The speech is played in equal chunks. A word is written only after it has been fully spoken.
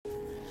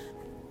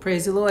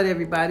Praise the Lord,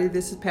 everybody.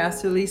 This is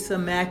Pastor Lisa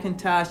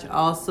McIntosh,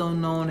 also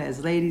known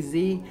as Lady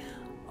Z.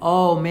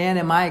 Oh, man,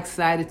 am I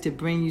excited to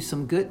bring you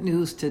some good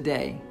news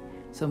today.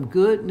 Some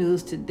good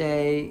news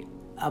today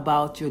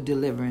about your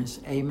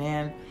deliverance.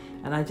 Amen.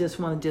 And I just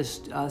want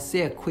to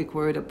say a quick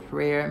word of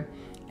prayer,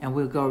 and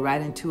we'll go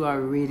right into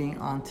our reading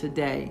on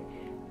today.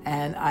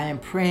 And I am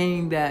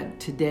praying that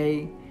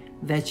today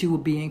that you will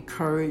be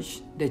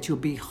encouraged, that you'll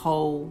be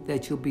whole,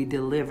 that you'll be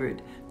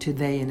delivered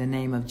today in the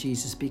name of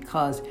Jesus,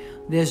 because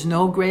there's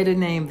no greater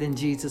name than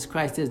Jesus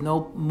Christ. There's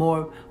no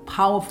more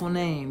powerful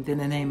name than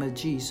the name of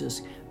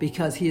Jesus,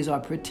 because he is our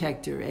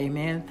protector.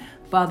 Amen.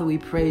 Father, we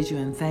praise you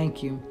and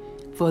thank you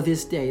for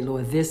this day,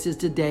 Lord. This is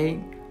the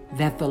day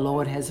that the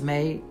Lord has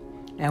made,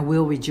 and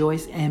we'll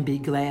rejoice and be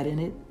glad in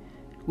it.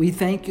 We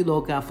thank you,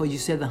 Lord God, for you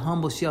said the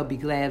humble shall be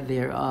glad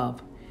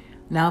thereof.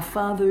 Now,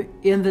 Father,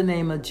 in the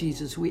name of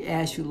Jesus, we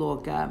ask you,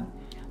 Lord God,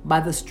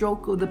 by the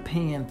stroke of the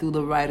pen through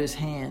the writer's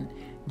hand,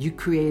 you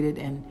created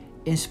and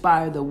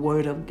inspired the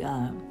Word of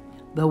God.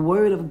 The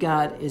Word of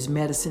God is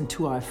medicine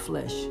to our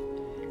flesh.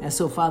 And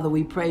so, Father,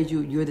 we praise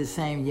you. You're the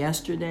same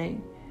yesterday,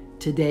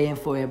 today, and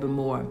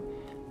forevermore.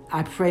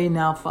 I pray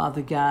now,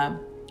 Father God,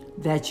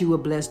 that you will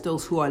bless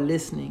those who are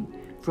listening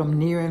from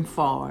near and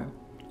far,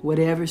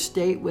 whatever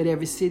state,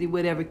 whatever city,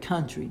 whatever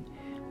country,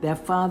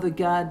 that, Father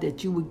God,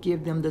 that you would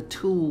give them the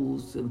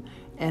tools and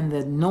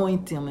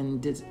anoint them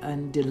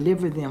and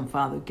deliver them,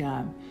 Father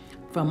God,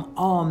 from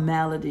all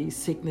maladies,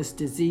 sickness,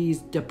 disease,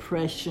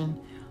 depression,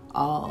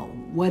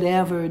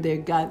 whatever they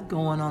got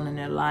going on in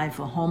their life,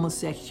 or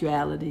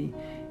homosexuality,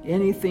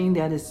 anything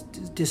that is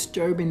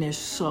disturbing their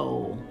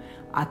soul.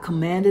 I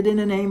command it in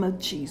the name of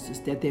Jesus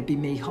that they be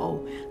made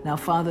whole. Now,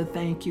 Father,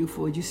 thank you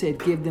for you said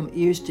give them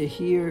ears to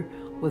hear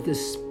what the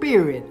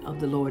Spirit of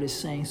the Lord is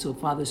saying. So,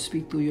 Father,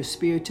 speak through your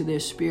Spirit to their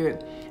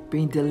spirit.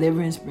 Bring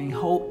deliverance, bring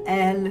hope,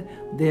 and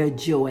their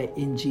joy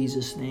in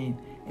Jesus' name.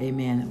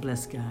 Amen. And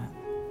bless God.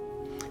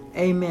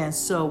 Amen.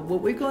 So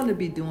what we're going to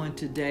be doing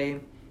today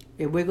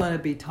is we're going to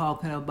be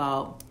talking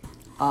about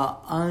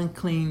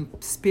unclean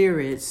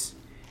spirits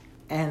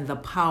and the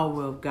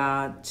power of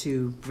God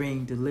to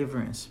bring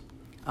deliverance.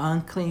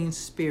 Unclean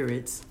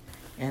spirits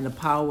and the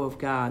power of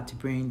God to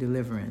bring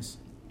deliverance.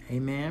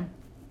 Amen.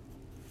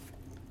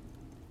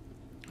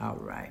 All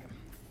right.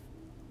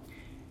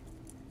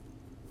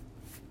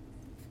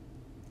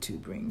 To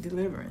bring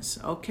deliverance.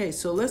 Okay,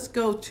 so let's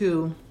go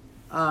to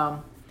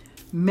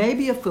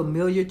maybe a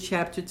familiar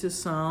chapter to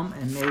some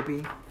and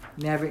maybe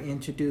never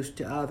introduced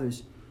to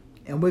others.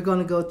 And we're going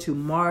to go to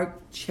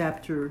Mark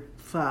chapter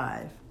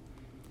 5.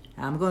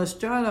 I'm going to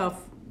start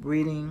off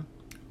reading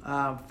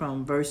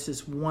from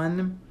verses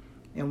 1,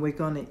 and we're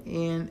going to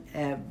end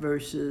at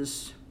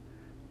verses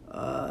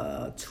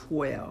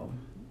 12.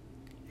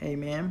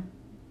 Amen.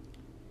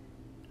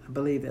 I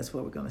believe that's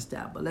where we're going to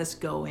stop. But let's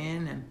go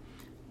in, and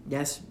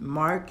that's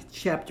Mark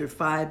chapter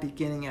 5,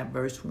 beginning at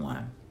verse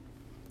 1.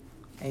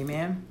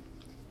 Amen.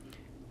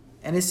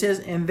 And it says,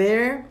 and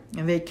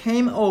they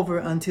came over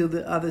unto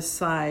the other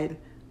side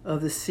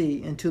of the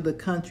sea, into the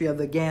country of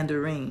the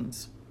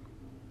Gadarenes.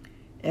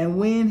 And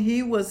when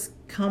he was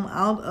come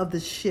out of the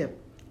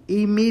ship,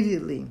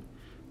 immediately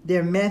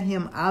there met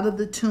him out of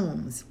the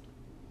tombs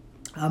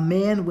a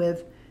man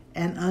with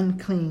an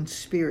unclean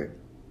spirit.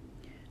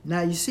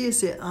 Now you see it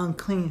said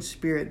unclean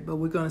spirit, but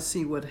we're going to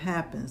see what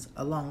happens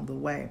along the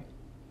way.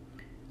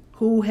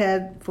 Who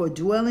had for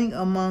dwelling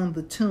among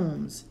the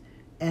tombs,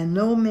 and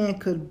no man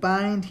could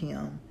bind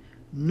him,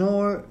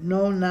 no,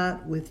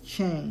 not with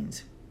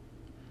chains.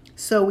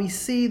 So we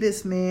see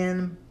this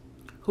man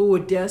who were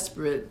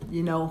desperate,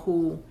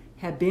 who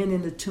had been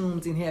in the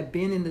tombs and had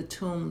been in the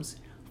tombs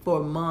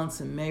for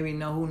months and maybe,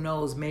 who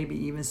knows, maybe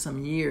even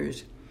some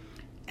years.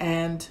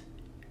 And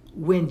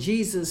when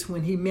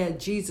he met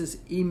Jesus,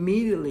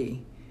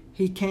 immediately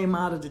he came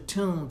out of the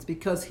tombs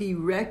because he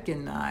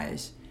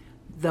recognized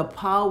the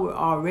power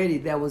already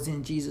that was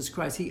in Jesus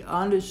Christ. He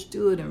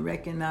understood and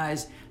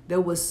recognized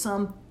there was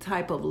some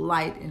type of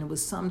light and it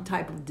was some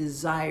type of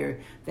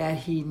desire that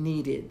he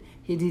needed.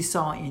 He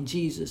saw in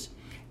Jesus.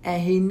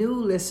 And he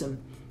knew,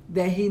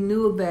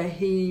 that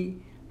he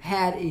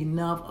had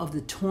enough of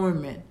the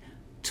torment,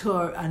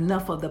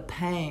 enough of the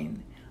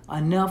pain,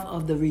 enough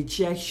of the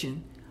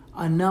rejection,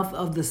 enough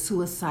of the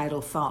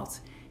suicidal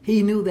thoughts.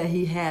 He knew that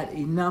he had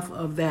enough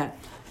of that.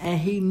 And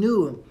he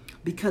knew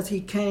because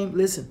he came,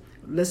 let's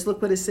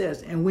look what it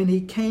says. And when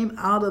he came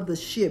out of the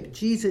ship,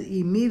 Jesus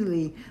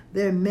immediately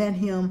there met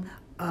him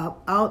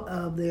out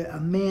of there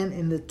a man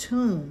in the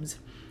tombs,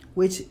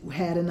 which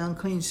had an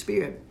unclean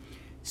spirit.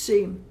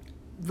 See,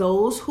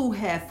 those who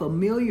had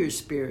familiar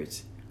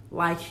spirits,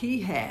 like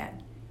he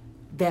had,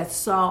 that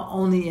saw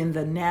only in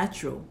the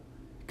natural,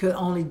 could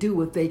only do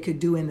what they could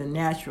do in the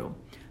natural.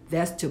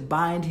 That's to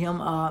bind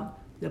him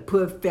up, to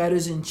put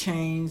fetters and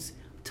chains,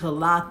 to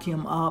lock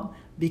him up,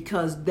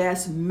 because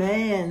that's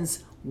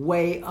man's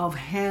way of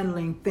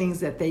handling things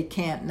that they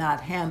can't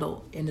not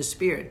handle in the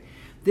spirit.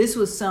 This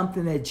was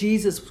something that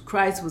Jesus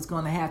Christ was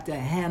going to have to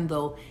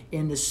handle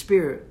in the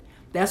spirit.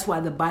 That's why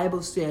the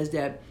Bible says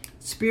that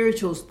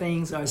spiritual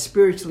things are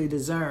spiritually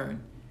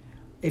discerned.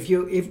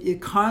 If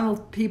carnal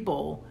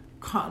people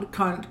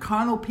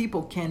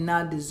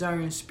cannot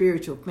discern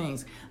spiritual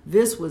things,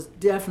 this was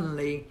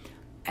definitely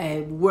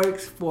a work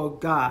for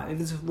God. It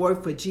was a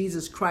work for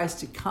Jesus Christ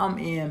to come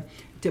in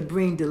to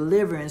bring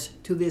deliverance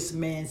to this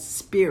man's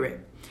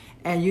spirit.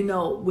 And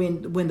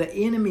when the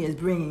enemy is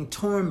bringing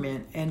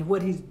torment, and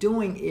what he's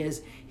doing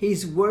is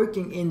he's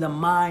working in the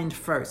mind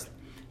first.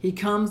 He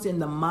comes in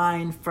the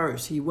mind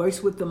first. He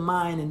works with the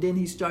mind, and then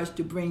he starts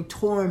to bring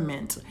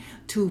torment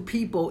to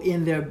people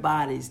in their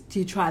bodies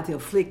to try to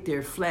afflict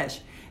their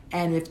flesh.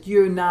 And if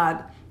you're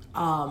not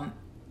I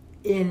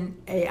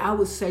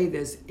would say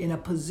this, in a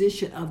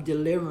position of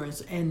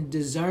deliverance and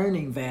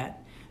discerning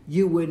that,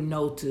 you would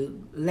know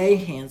to lay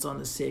hands on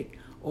the sick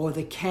or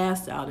to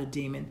cast out a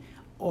demon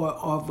or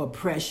of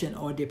oppression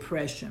or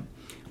depression.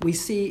 We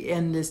see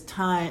in this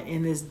time,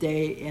 in this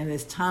day, in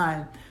this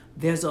time,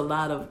 there's a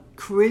lot of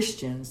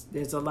Christians,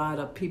 there's a lot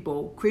of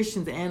people,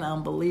 Christians and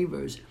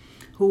unbelievers,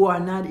 who are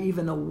not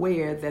even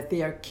aware that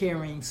they are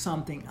carrying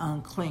something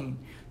unclean.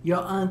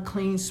 Your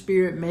unclean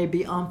spirit may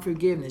be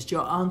unforgiveness.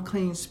 Your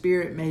unclean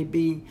spirit may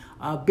be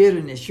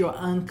bitterness. Your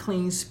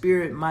unclean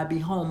spirit might be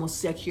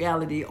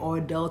homosexuality or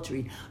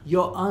adultery.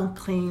 Your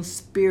unclean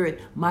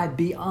spirit might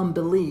be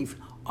unbelief.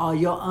 Or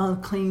your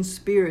unclean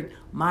spirit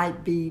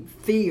might be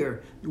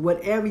fear.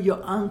 Whatever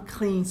your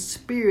unclean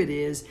spirit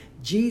is,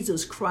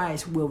 Jesus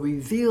Christ will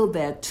reveal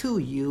that to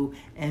you,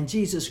 and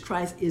Jesus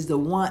Christ is the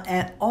one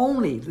and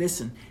only,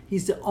 listen,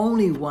 he's the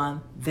only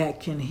one that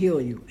can heal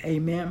you.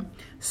 Amen.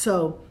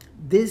 So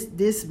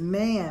this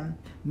man,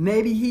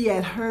 maybe he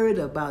had heard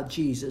about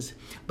Jesus,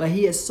 but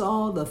he had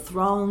saw the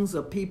throngs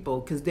of people,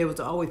 because there was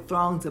always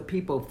throngs of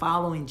people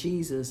following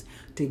Jesus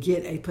to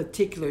get a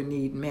particular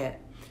need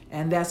met.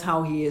 And that's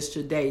how he is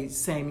today,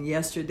 same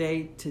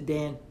yesterday,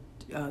 today, and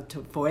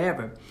to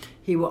forever.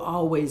 He will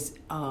always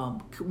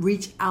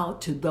reach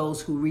out to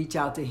those who reach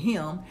out to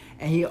him,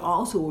 and he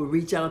also will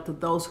reach out to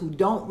those who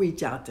don't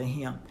reach out to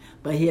him.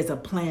 But he has a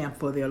plan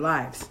for their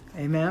lives.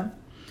 Amen.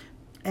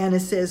 And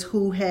it says,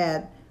 who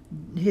had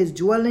his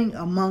dwelling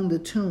among the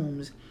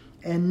tombs,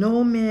 and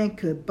no man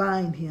could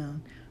bind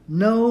him,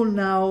 no,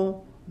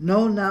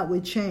 not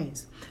with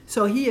chains.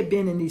 So he had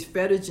been in these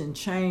fetters and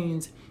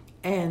chains,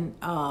 and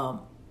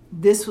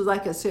this was,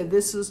 like I said,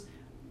 this is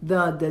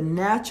the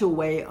natural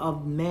way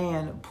of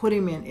man, put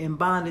him in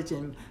bondage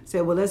and say,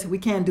 well, we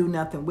can't do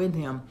nothing with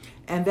him.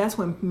 And that's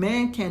when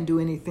man can't do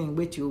anything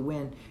with you,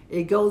 when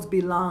it goes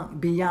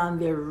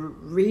beyond their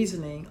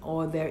reasoning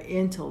or their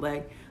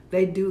intellect.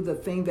 They do the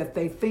thing that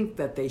they think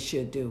that they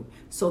should do.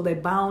 So they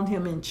bound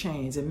him in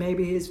chains, and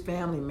maybe his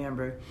family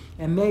member,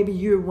 and maybe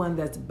you're one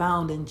that's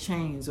bound in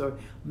chains, or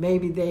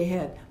maybe they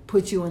had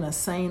put you in a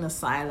sane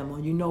asylum,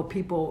 or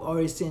people, or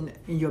it's in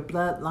your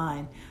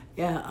bloodline,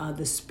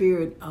 the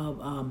spirit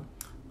of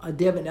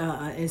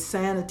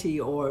insanity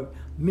or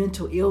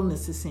mental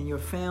illnesses in your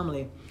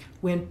family.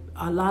 When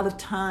a lot of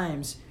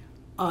times,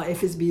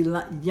 if it's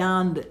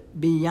beyond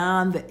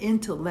the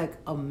intellect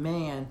of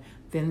man,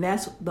 then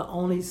that's the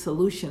only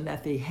solution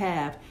that they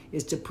have,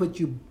 is to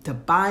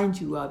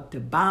bind you up, to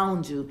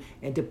bound you,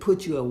 and to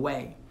put you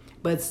away.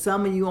 But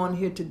some of you on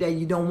here today,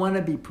 you don't want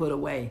to be put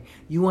away.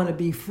 You want to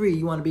be free.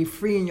 You want to be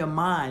free in your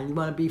mind. You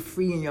want to be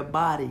free in your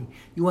body.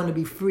 You want to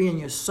be free in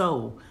your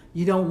soul.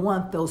 You don't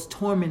want those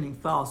tormenting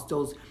thoughts,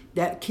 those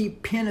that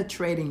keep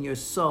penetrating your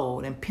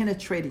soul and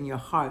penetrating your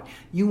heart.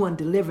 You want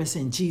deliverance,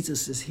 and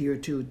Jesus is here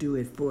to do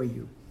it for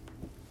you.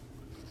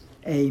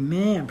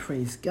 Amen.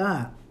 Praise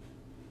God.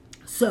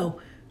 So,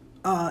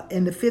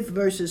 in the 5th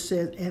verse it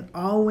says, and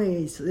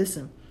always,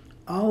 listen,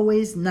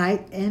 always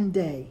night and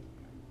day,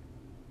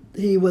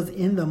 he was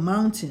in the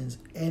mountains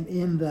and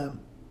in the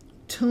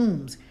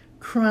tombs,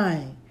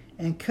 crying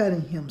and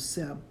cutting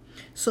himself.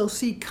 So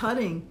see,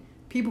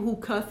 people who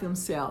cut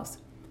themselves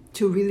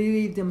to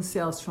relieve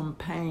themselves from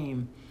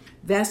pain,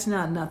 that's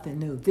not nothing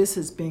new. This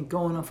has been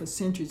going on for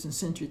centuries and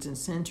centuries and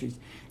centuries.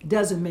 It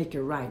doesn't make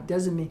it right.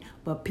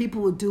 But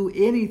people will do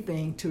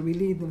anything to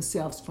relieve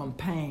themselves from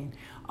pain.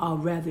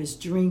 Rather it's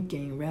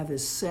drinking, rather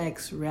it's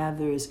sex,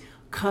 rather it's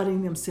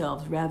cutting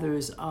themselves, rather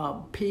it's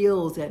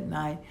pills at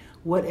night,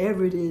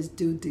 whatever it is,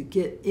 to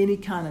get any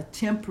kind of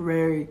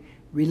temporary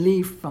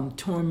relief from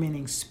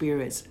tormenting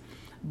spirits.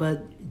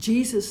 But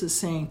Jesus is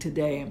saying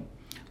today,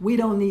 we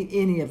don't need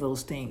any of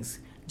those things.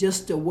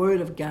 Just the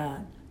word of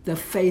God, the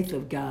faith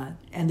of God,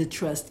 and the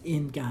trust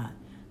in God.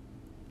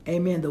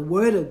 Amen. The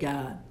word of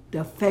God,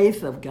 the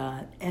faith of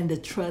God, and the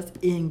trust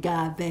in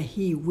God that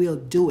he will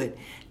do it.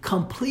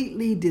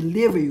 Completely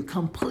deliver you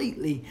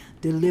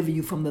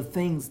from the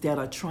things that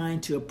are trying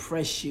to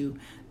oppress you,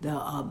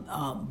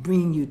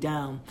 bring you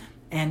down.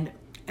 And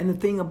the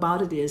thing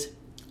about it is,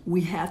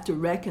 we have to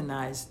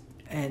recognize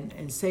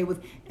and say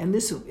and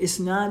listen, it's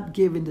not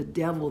giving the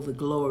devil the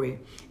glory.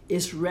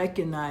 It's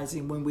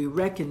recognizing, when we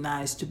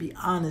recognize, to be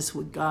honest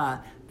with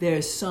God,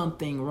 there's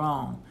something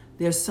wrong.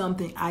 There's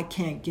something I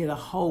can't get a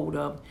hold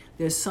of.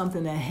 There's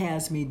something that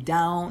has me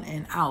down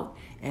and out,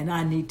 and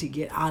I need to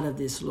get out of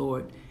this,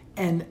 Lord.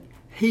 And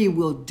he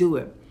will do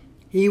it.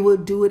 He will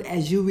do it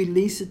as you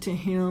release it to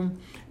him.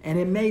 And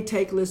it may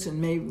take,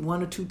 listen, maybe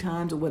 1 or 2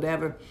 times or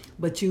whatever,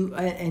 but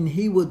and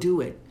he will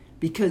do it,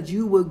 because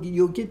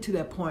you'll get to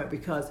that point,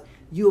 because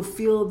you'll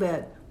feel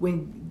that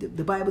when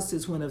the Bible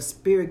says when a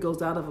spirit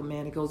goes out of a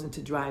man, it goes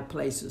into dry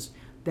places.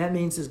 That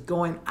means it's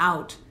going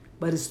out,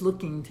 but it's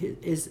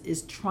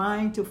it's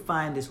trying to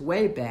find its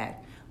way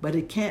back, but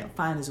it can't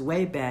find its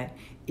way back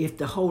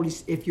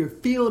if you're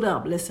filled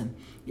up. Listen,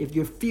 if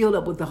you're filled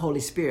up with the Holy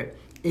Spirit,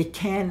 it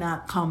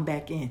cannot come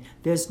back in.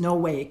 There's no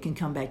way it can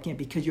come back in,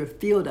 because you're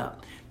filled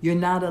up. You're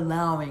not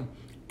allowing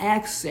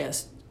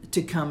access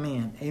to come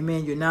in.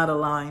 Amen. You're not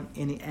allowing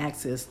any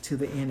access to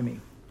the enemy.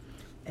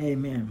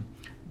 Amen.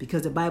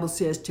 Because the Bible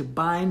says to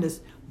bind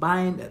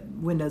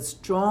when the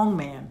strong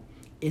man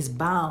is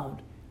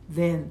bound,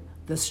 then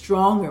the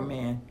stronger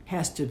man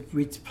has to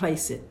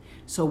replace it.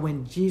 So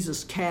when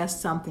Jesus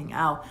casts something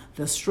out,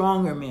 the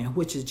stronger man,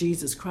 which is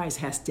Jesus Christ,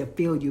 has to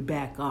fill you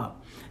back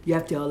up. You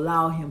have to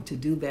allow him to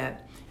do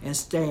that and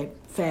stay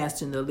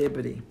fast in the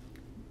liberty.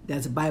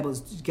 That's the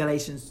Bible's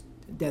Galatians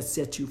that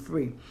sets you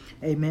free.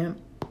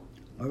 Amen.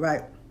 All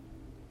right.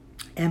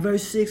 And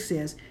verse 6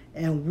 says,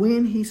 and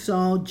when he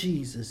saw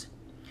Jesus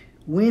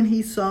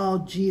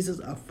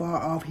afar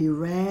off, he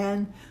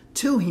ran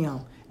to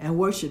him and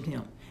worshiped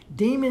him.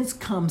 Demons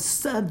come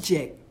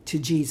subject to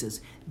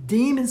Jesus.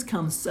 Demons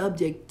come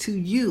subject to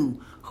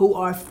you who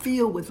are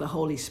filled with the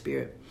Holy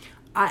Spirit.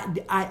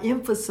 I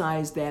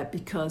emphasize that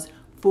because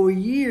for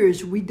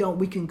years we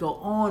can go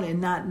on and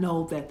not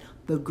know that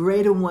the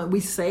greater one, we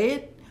say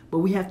it, but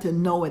we have to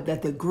know it,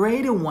 that the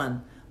greater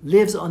one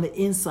lives on the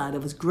inside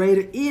of us.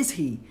 Greater is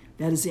he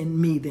that is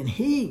in me than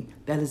he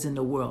that is in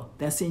the world.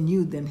 That's in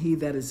you than he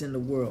that is in the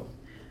world.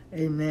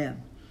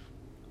 Amen.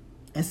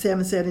 And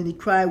 7 said, and he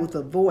cried with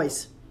a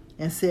voice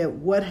and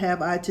said, what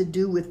have I to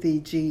do with thee,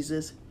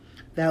 Jesus,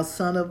 thou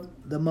Son of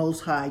the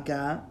Most High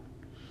God?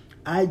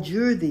 I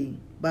adjure thee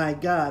by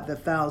God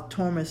that thou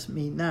torment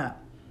me not.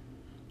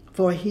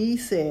 For he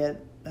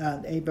said,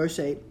 verse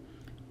 8,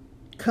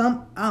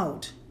 come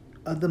out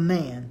of the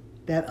man,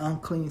 that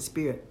unclean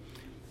spirit.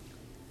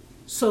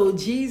 So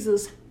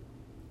Jesus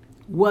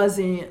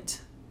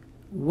wasn't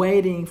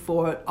waiting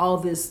for all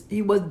this.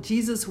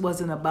 Jesus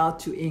wasn't about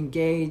to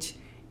engage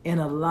in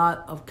a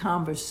lot of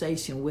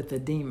conversation with the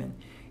demon.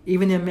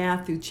 Even in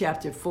Matthew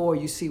chapter 4,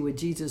 you see where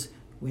Jesus,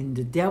 when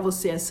the devil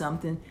says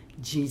something,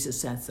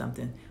 Jesus said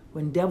something.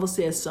 When the devil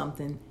says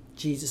something,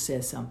 Jesus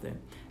says something.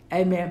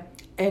 Amen.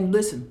 And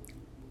listen,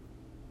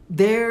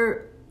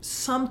 there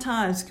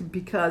sometimes,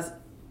 because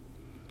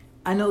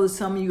I know that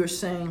some of you are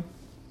saying,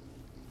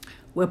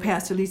 well,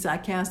 Pastor Lisa, I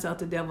cast out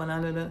the devil, and I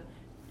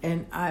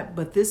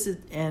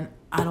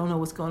don't know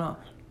what's going on.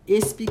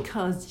 It's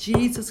because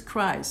Jesus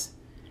Christ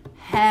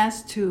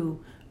has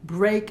to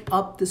break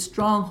up the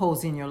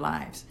strongholds in your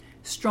lives,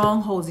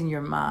 strongholds in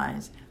your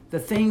minds, the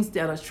things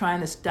that are trying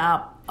to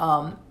stop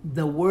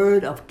the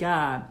word of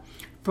God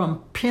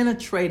from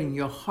penetrating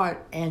your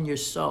heart and your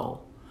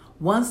soul.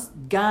 Once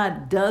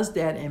God does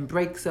that and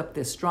breaks up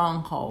the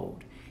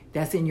stronghold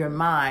that's in your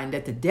mind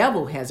that the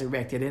devil has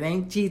erected, it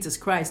ain't Jesus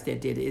Christ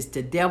that did it, it's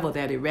the devil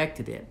that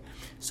erected it.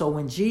 So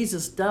when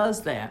Jesus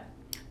does that,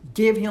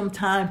 give him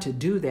time to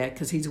do that,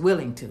 because he's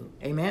willing to.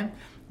 Amen.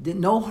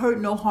 No hurt,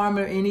 no harm,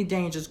 or any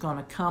danger is going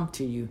to come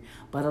to you.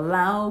 But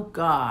allow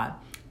God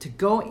to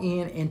go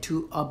in and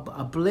to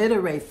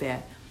obliterate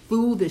that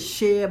through the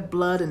shed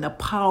blood and the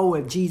power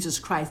of Jesus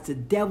Christ. The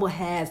devil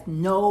has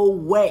no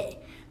way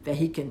that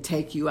he can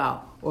take you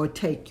out or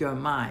take your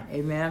mind.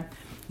 Amen.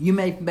 You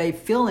may be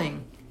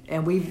feeling,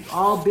 and we've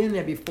all been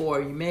there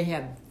before, you may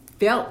have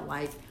felt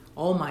like,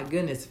 oh my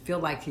goodness, feel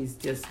like he's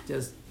just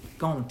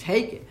going to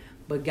take it.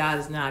 But God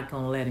is not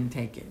going to let him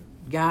take it.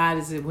 God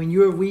is, when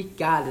you're weak,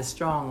 God is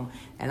strong.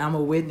 And I'm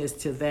a witness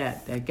to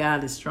that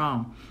God is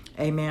strong.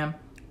 Amen.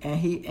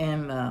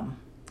 And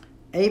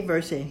 8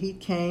 verse 8, he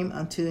came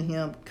unto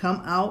him,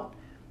 come out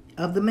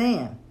of the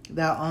man,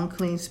 thou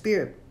unclean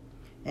spirit.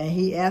 And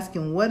he asked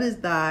him, what is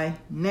thy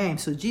name?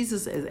 So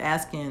Jesus is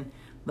asking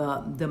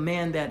the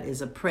man that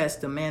is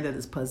oppressed, the man that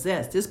is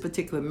possessed. This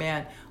particular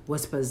man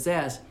was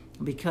possessed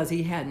because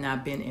he had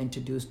not been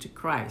introduced to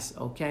Christ,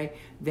 okay?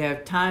 There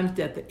are times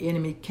that the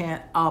enemy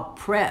can't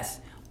oppress,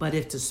 but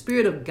if the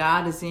Spirit of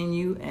God is in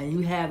you and you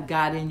have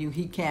God in you,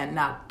 he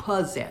cannot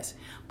possess.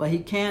 But he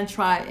can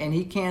try, and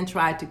he can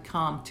try to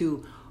come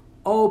to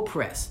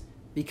oppress,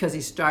 because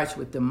he starts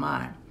with the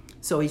mind.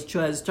 So he's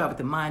trying to start with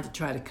the mind to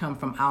try to come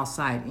from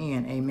outside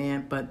in,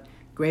 amen? But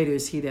greater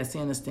is he that's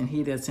in us than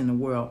he that's in the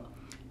world.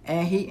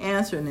 And he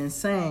answered and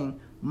saying,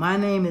 my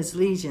name is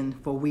Legion,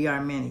 for we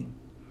are many.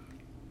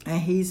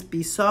 And he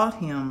besought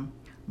him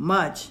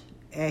much,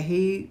 and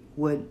he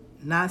would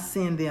not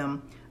send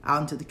them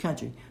out into the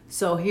country.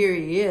 So here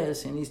he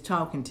is, and he's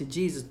talking to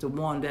Jesus, the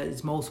one that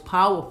is most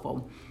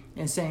powerful,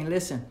 and saying,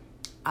 listen,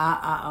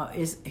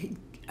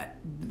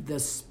 the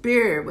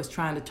spirit was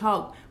trying to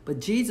talk,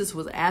 but Jesus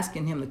was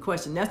asking him the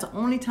question. That's the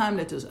only time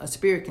that a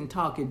spirit can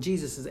talk, if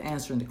Jesus is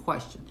answering the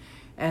question.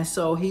 And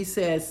so he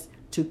says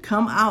to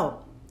come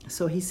out.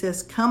 So he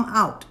says, come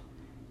out.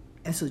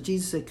 And so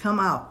Jesus said, come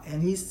out.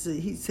 And he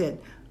said,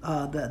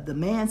 the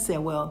man said,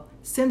 well,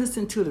 send us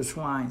into the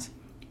swines.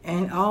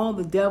 And all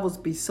the devils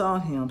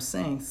besought him,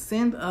 saying,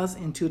 send us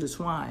into the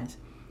swines.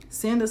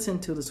 Send us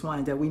into the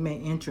swines, that we may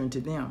enter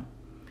into them.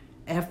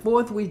 And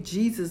forthwith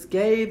Jesus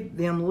gave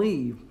them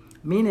leave,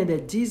 meaning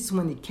that Jesus,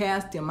 when he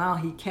cast them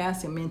out, he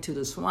cast them into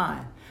the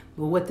swine.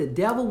 But what the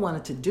devil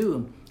wanted to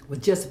do was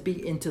just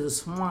be into the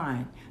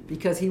swine,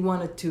 because he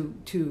wanted to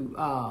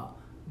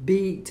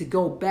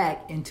go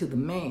back into the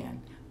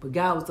man. But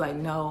God was like,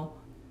 no.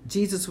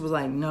 Jesus was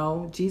like,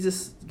 no.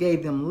 Jesus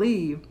gave them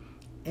leave,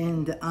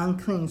 and the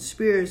unclean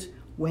spirits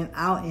went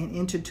out and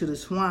entered to the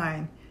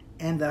swine,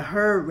 and the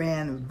herd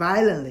ran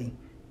violently,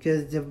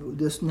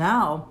 because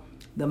now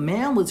the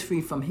man was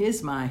free from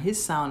his mind,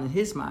 his sound in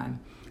his mind.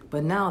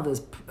 But now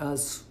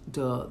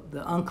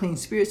the unclean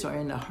spirits are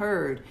in the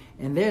herd,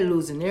 and they're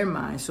losing their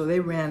mind. So they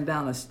ran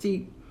down a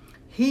steep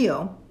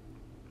hill,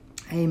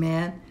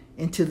 amen,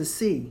 into the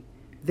sea.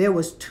 There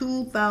was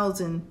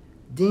 2,000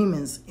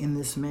 demons in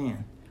this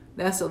man.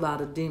 That's a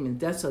lot of demons.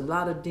 That's a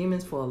lot of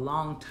demons for a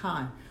long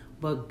time.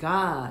 But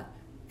God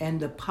and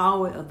the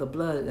power of the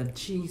blood of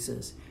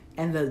Jesus,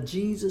 and the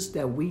Jesus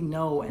that we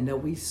know and that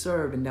we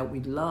serve and that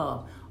we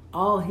love,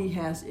 all he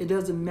has, it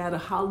doesn't matter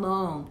how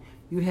long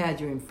you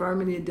had your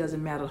infirmity, it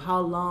doesn't matter how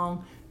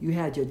long you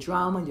had your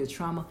drama, your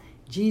trauma,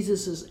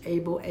 Jesus is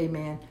able,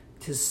 amen,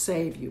 to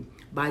save you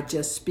by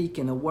just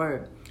speaking a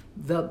word.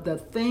 The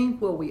thing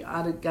what we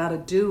gotta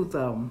do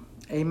though,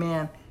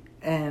 amen,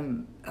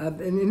 and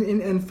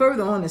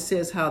further on it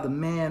says how the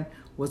man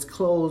was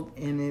clothed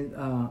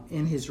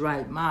in his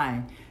right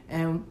mind.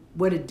 And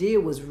what it did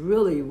was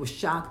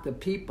shock the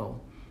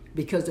people,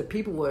 because the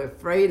people were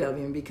afraid of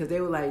him, because they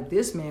were like,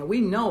 this man,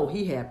 we know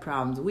he had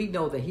problems. We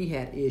know that he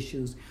had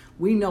issues.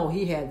 We know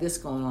he had this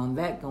going on,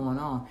 that going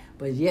on,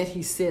 but yet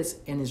he sits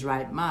in his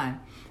right mind.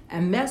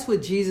 And that's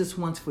what Jesus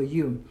wants for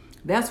you.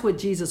 That's what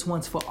Jesus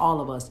wants for all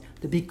of us,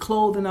 to be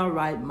clothed in our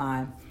right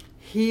mind,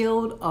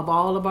 healed of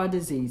all of our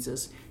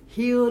diseases,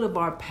 healed of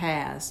our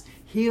past,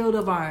 healed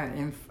of our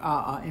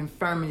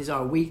infirmities,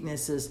 our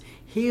weaknesses,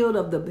 he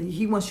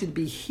wants you to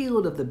be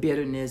healed of the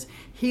bitterness,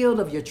 healed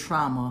of your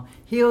trauma,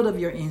 healed of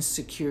your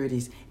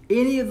insecurities,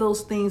 any of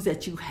those things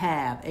that you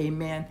have,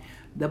 amen.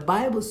 The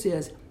Bible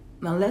says,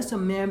 unless a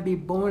man be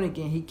born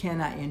again, he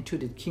cannot enter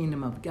the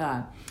kingdom of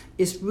God.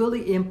 It's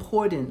really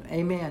important,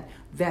 amen,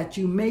 that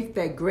you make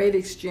that great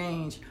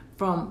exchange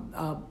from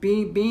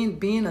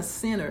being a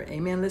sinner,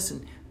 amen.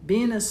 Listen,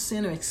 being a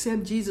sinner,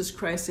 accept Jesus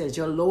Christ as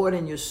your Lord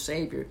and your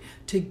Savior,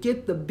 to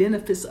get the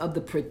benefits of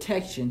the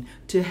protection,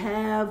 to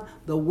have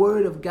the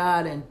Word of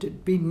God and to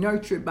be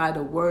nurtured by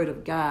the Word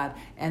of God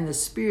and the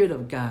Spirit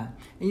of God.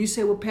 And you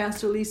say, well,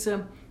 Pastor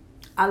Lisa,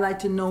 I'd like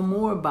to know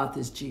more about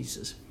this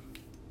Jesus.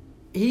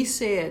 He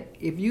said,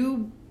 if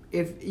you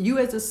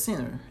as a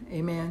sinner,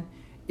 amen,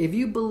 if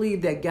you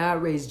believe that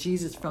God raised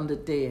Jesus from the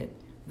dead,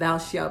 thou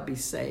shalt be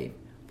saved.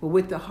 For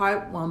with the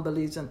heart one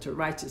believes unto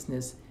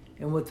righteousness,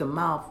 and with the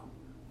mouth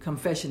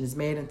confession is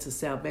made unto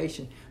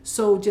salvation.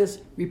 So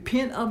just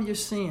repent of your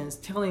sins,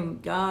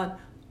 telling God,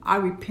 I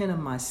repent of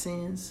my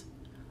sins.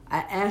 I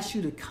ask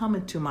you to come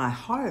into my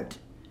heart.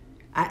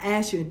 I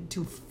ask you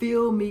to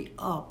fill me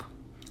up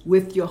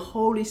with your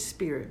Holy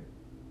Spirit.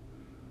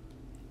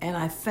 And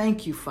I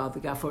thank you, Father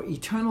God, for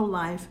eternal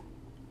life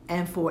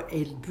and for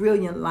a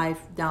brilliant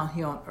life down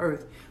here on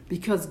earth,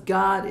 because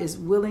God is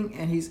willing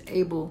and he's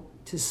able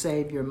to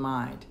save your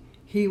mind.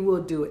 He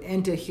will do it,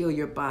 and to heal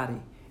your body.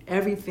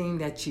 Everything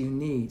that you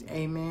need.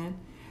 Amen.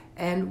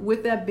 And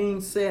with that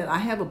being said, I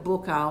have a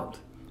book out,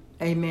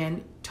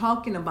 amen,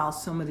 talking about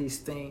some of these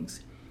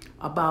things,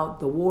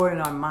 about the war in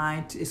our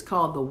mind. It's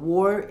called The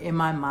War in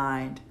My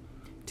Mind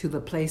to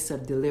the Place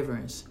of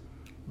Deliverance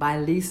by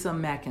Lisa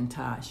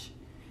McIntosh.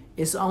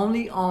 It's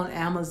only on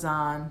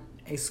Amazon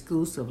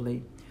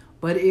exclusively,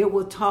 but it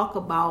will talk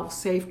about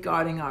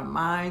safeguarding our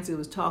minds. It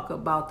will talk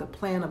about the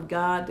plan of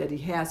God that he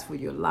has for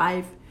your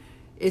life.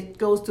 It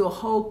goes through a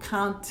whole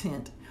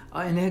content.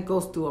 And it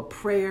goes through a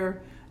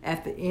prayer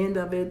at the end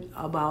of it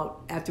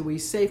about, after we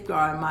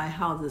safeguard our mind,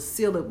 how to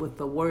seal it with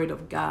the Word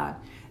of God,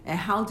 and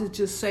how to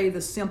just say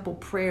the simple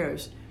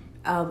prayers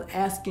of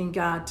asking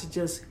God to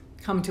just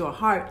come to our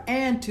heart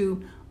and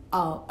to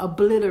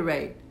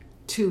obliterate,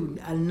 to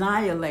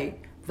annihilate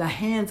the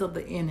hands of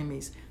the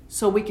enemies,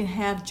 so we can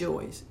have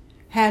joy,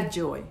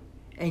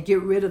 and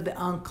get rid of the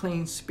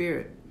unclean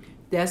spirit.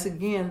 That's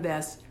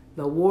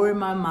The War in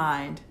My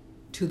Mind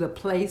to the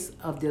Place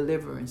of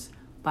Deliverance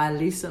by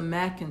Lisa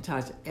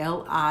McIntosh,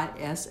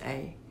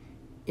 LISA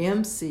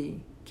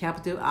MC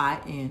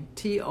INTOSH.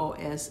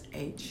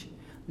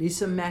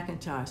 Lisa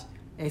McIntosh,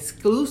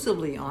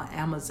 exclusively on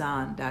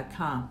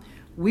Amazon.com.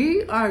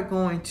 We are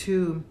going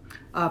to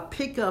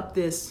pick up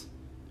this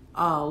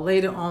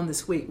later on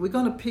this week. We're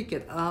going to pick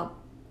it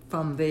up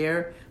from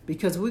there,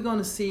 because we're going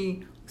to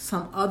see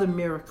some other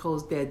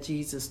miracles that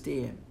Jesus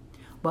did.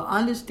 But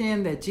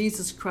understand that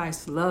Jesus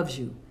Christ loves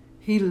you.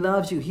 He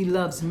loves you. He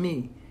loves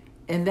me.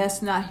 And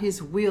that's not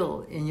his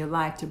will in your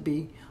life, to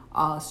be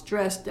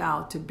stressed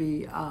out, to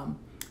be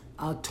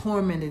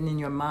tormented in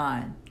your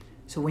mind.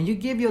 So when you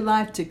give your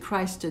life to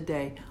Christ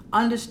today,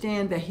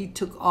 Understand that he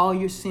took all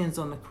your sins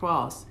on the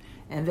cross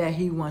and that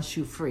he wants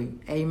you free.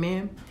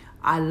 Amen.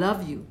 I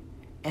love you.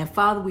 And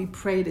Father, we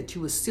pray that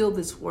you will seal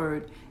this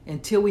word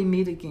until we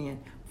meet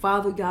again.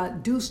 Father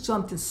God, do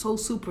something so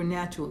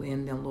supernatural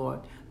in them, Lord,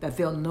 that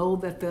they'll know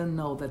that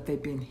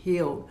they've been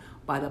healed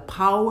by the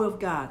power of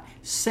God.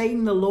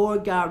 Satan, the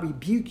Lord God,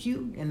 rebuke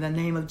you in the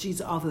name of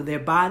Jesus off of their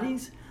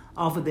bodies,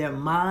 off of their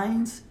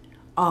minds,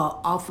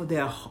 off of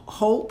their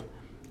hope,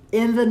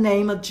 in the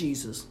name of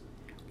Jesus.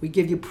 We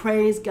give you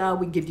praise, God.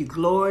 We give you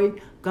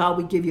glory. God,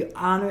 we give you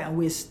honor, and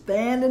we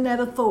stand in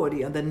that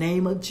authority of the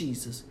name of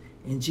Jesus.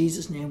 In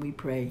Jesus' name we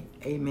pray.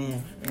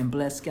 Amen. And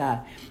bless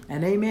God.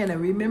 And amen.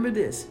 And remember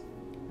this.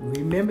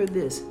 Remember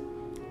this.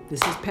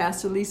 This is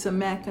Pastor Lisa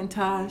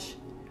McIntosh,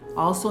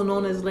 also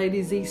known as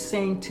Lady Z,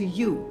 saying to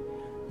you,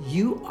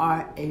 you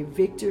are a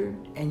victor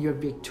and you're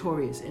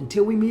victorious.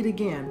 Until we meet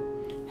again,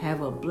 have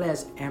a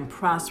blessed and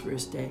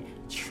prosperous day.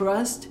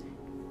 Trust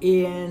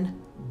in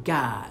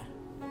God.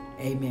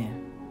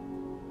 Amen.